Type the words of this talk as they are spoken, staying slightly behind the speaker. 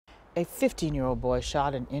A 15-year-old boy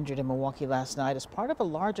shot and injured in Milwaukee last night is part of a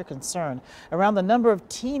larger concern around the number of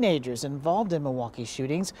teenagers involved in Milwaukee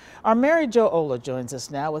shootings. Our Mary Jo Ola joins us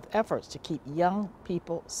now with efforts to keep young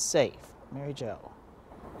people safe. Mary Jo.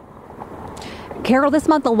 Carol, this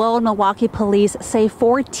month alone, Milwaukee police say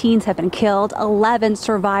 4 teens have been killed, 11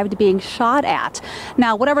 survived being shot at.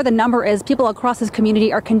 Now, whatever the number is, people across this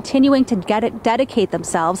community are continuing to dedicate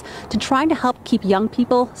themselves to trying to help keep young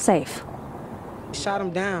people safe. Shot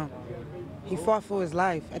him down. He fought for his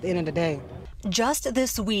life at the end of the day. Just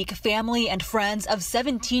this week, family and friends of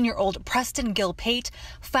 17-year-old Preston Gilpate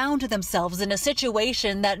found themselves in a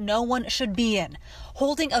situation that no one should be in,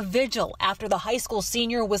 holding a vigil after the high school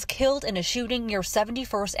senior was killed in a shooting near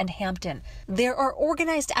 71st and Hampton. There are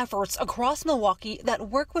organized efforts across Milwaukee that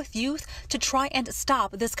work with youth to try and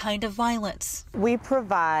stop this kind of violence. We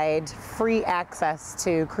provide free access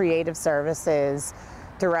to creative services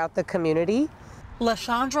throughout the community.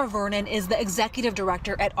 LaShondra Vernon is the executive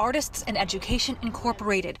director at Artists in Education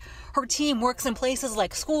Incorporated. Her team works in places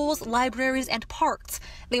like schools, libraries, and parks.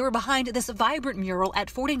 They were behind this vibrant mural at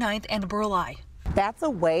 49th and Burleigh. That's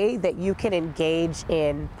a way that you can engage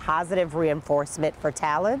in positive reinforcement for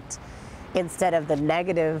talent instead of the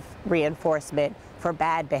negative reinforcement for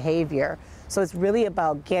bad behavior. So it's really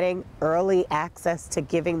about getting early access to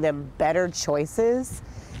giving them better choices,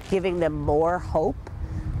 giving them more hope,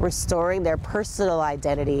 restoring their personal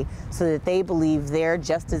identity so that they believe they're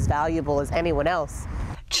just as valuable as anyone else.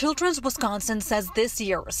 Children's Wisconsin says this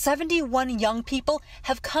year, 71 young people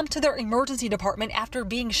have come to their emergency department after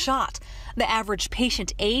being shot. The average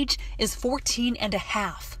patient age is 14 and a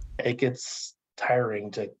half. It gets tiring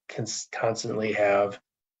to constantly have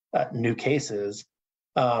new cases.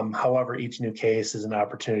 However, each new case is an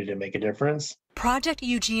opportunity to make a difference. Project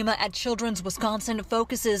Ujima at Children's Wisconsin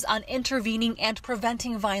focuses on intervening and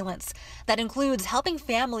preventing violence. That includes helping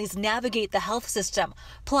families navigate the health system,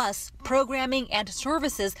 plus programming and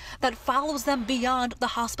services that follows them beyond the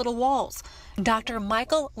hospital walls. Dr.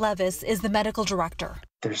 Michael Levis is the medical director.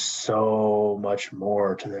 There's so much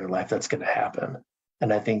more to their life that's going to happen.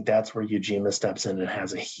 And I think that's where Ujima steps in and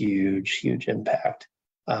has a huge, huge impact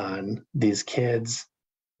on these kids,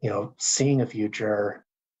 seeing a future.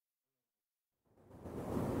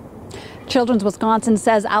 Children's Wisconsin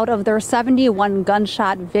says out of their 71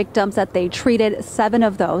 gunshot victims that they treated, 7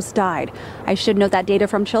 of those died. I should note that data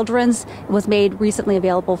from Children's was made recently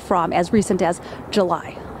available from as recent as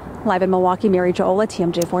July. Live in Milwaukee, Mary Jo Ola,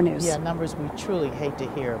 TMJ4 News. Yeah, numbers we truly hate to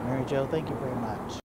hear. Mary Jo, thank you very much.